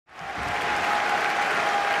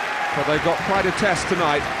But they've got quite a test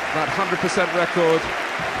tonight, that 100% record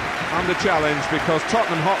under challenge, because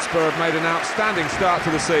Tottenham Hotspur have made an outstanding start to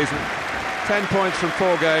the season. 10 points from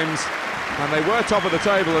 4 games, and they were top of the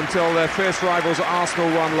table until their fierce rivals Arsenal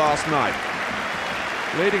won last night.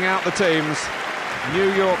 Leading out the teams,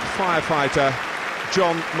 New York firefighter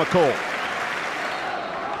John McCall.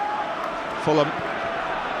 Fulham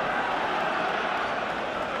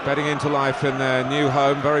bedding into life in their new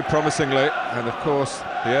home very promisingly, and of course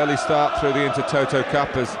the early start through the Intertoto Cup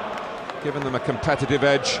has given them a competitive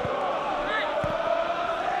edge,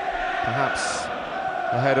 perhaps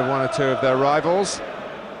ahead of one or two of their rivals.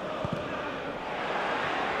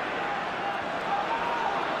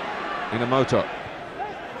 Inamoto,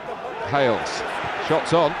 Hales,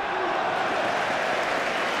 shots on.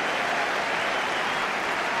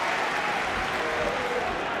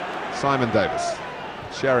 Simon Davis,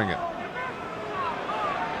 Sheringham.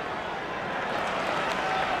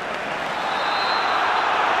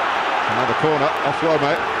 Another corner off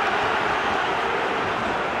Rome.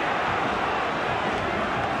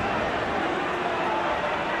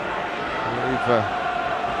 So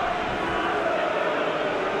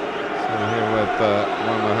here with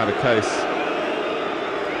Rome had a case.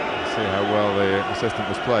 See how well the assistant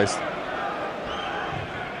was placed.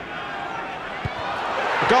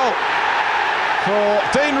 Goal for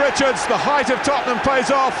Dean Richards. The height of Tottenham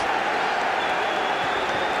pays off.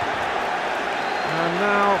 And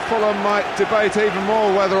now Fulham might debate even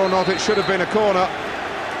more whether or not it should have been a corner,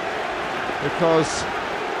 because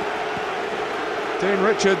Dean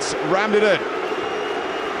Richards rammed it in.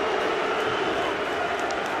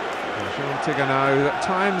 Jean Tigano at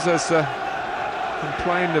times has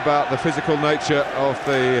complained about the physical nature of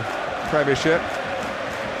the Premiership,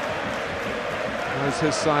 as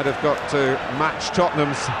his side have got to match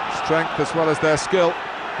Tottenham's strength as well as their skill.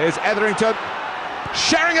 Here's Etherington.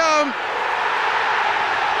 Sheringham!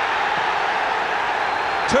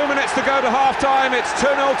 2 minutes to go to half-time. It's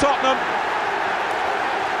 2-0 Tottenham.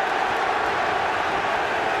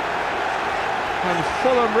 And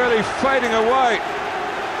Fulham really fading away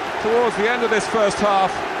towards the end of this first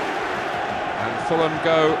half. And Fulham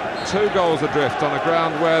go 2 goals adrift on a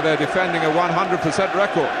ground where they're defending a 100%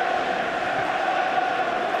 record.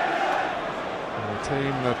 And the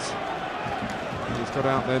team that he's got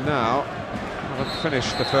out there now haven't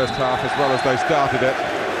finished the first half as well as they started it.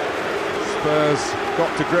 Spurs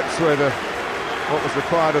got to grips with what was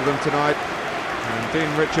required of them tonight, and Dean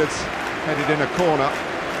Richards headed in a corner,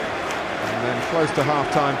 and then close to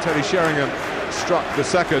half-time Teddy Sheringham struck the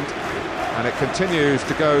second, and it continues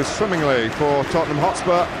to go swimmingly for Tottenham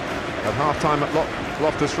Hotspur. At half-time at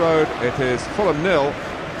Loftus Road, it is Fulham 0,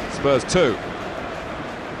 Spurs 2.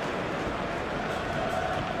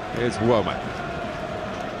 Here's Wome.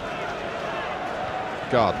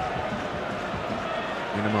 Garden.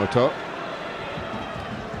 Inamoto.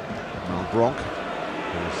 Bronk,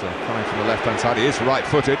 who's coming from the left-hand side. He is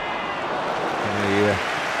right-footed, and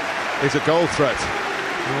he is a goal threat.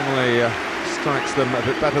 Normally strikes them a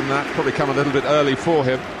bit better than that. Probably come a little bit early for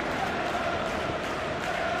him.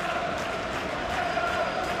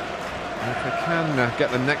 And if they can get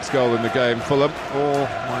the next goal in the game, Fulham, all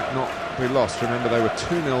might not be lost. Remember, they were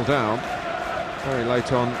 2-0 down very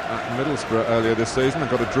late on at Middlesbrough earlier this season and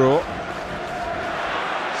got a draw.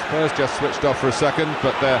 Spurs just switched off for a second,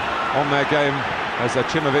 but they're on their game as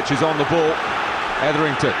Chimovic is on the ball.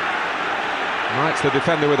 Etherington Knights the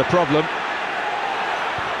defender with a problem.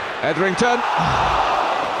 Etherington.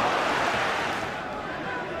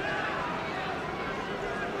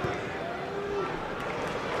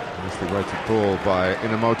 Nicely weighted ball by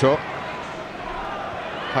Inamoto.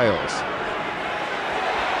 Hales.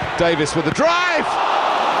 Davis with the drive!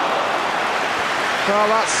 Well,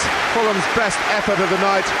 that's Fulham's best effort of the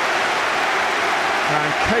night.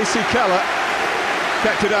 And Casey Keller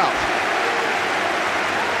kept it out.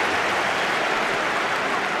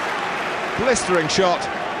 Blistering shot.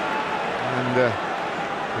 And the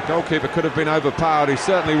goalkeeper could have been overpowered. He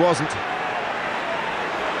certainly wasn't.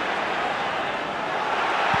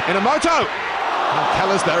 Inamoto! And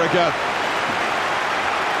Keller's there again.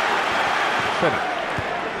 Finner.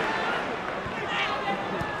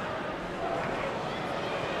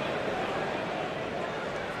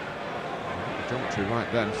 Geometry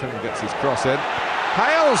right then. Finner gets his cross in.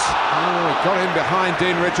 Hales! Oh, he got in behind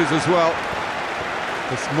Dean Richards as well.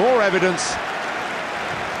 There's more evidence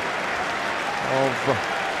of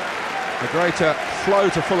a greater flow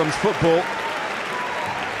to Fulham's football.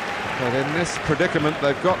 But in this predicament,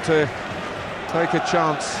 they've got to take a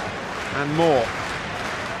chance and more.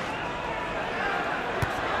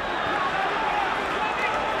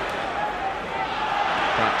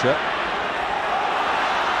 Thatcher.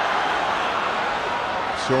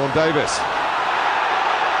 Sean Davis.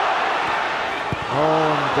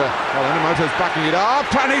 And Enomoto's backing it up,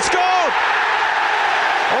 and he scored!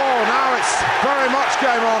 Oh, now it's very much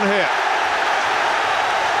game on here.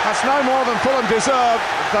 That's no more than Fulham deserve.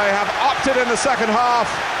 They have upped it in the second half.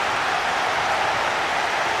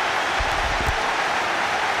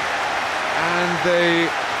 And the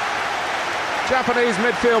Japanese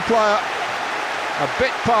midfield player, a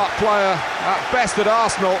bit part player at best at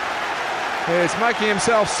Arsenal, is making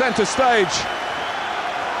himself centre stage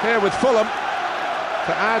here with Fulham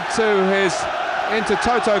to add to his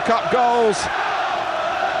Intertoto Cup goals.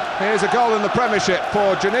 Here's a goal in the Premiership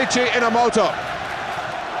for Junichi Enomoto,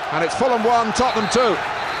 and it's Fulham 1, Tottenham 2.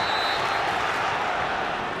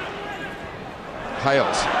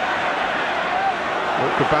 Hales.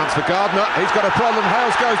 Awkward bounce for Gardner. He's got a problem.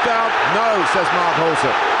 Hales goes down. No, says Mark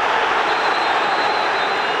Halsey.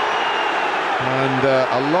 And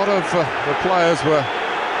a lot of the players were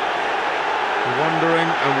wondering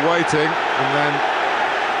and waiting, and then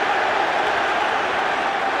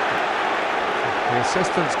the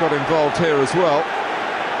assistants got involved here as well.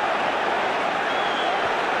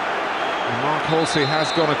 And Mark Halsey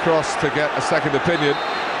has gone across to get a second opinion.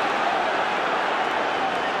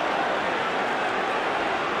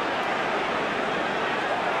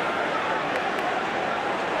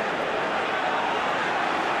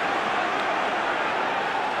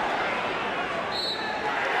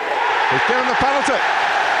 He's given the penalty.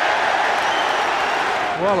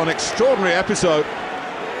 Well, an extraordinary episode.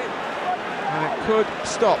 And it could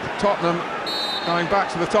stop Tottenham going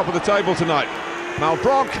back to the top of the table tonight.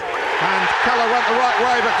 Malbronk, and Keller went the right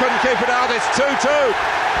way but couldn't keep it out. It's 2-2.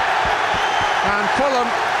 And Fulham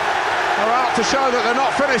are out to show that they're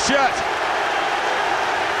not finished yet.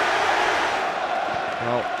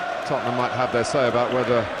 Well, Tottenham might have their say about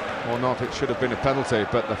whether or not it should have been a penalty,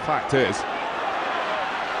 but the fact is,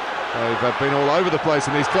 they've been all over the place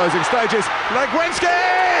in these closing stages. Legwinski!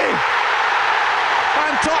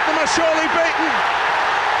 And Tottenham are surely beaten.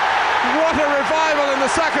 What a revival in the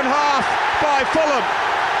second half by Fulham.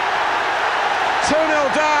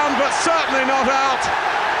 2-0 down, but certainly not out.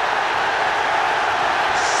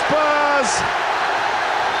 Spurs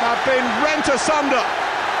have been rent asunder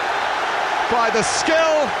by the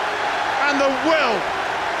skill and the will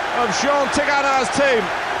of Jean Tigana's team.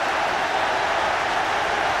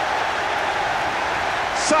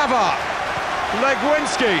 Sava,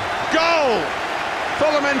 Legwinski, goal!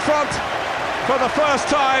 Fulham in front for the first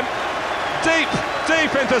time,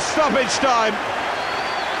 deep into stoppage time.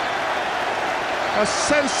 A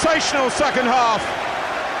sensational second half.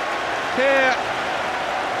 Here,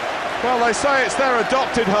 well, they say it's their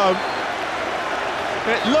adopted home.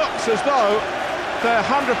 It looks as though their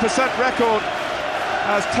 100% record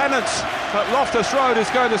as tenants at Loftus Road is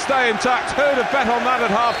going to stay intact. Who'd have bet on that at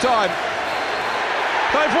half-time?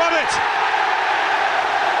 They've won it!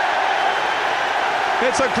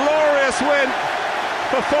 It's a glorious win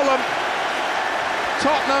for Fulham.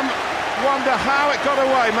 Tottenham wonder how it got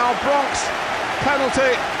away. Malbronk's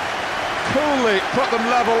penalty coolly put them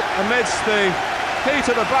level amidst the heat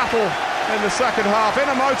of the battle in the second half.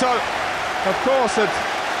 Enomoto, of course, had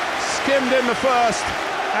skimmed in the first,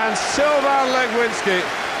 and Sylvain Legwinski,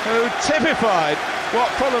 who typified what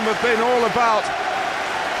Fulham have been all about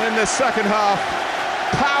in this second half,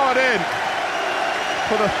 powered in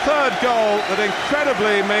for the third goal that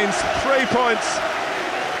incredibly means 3 points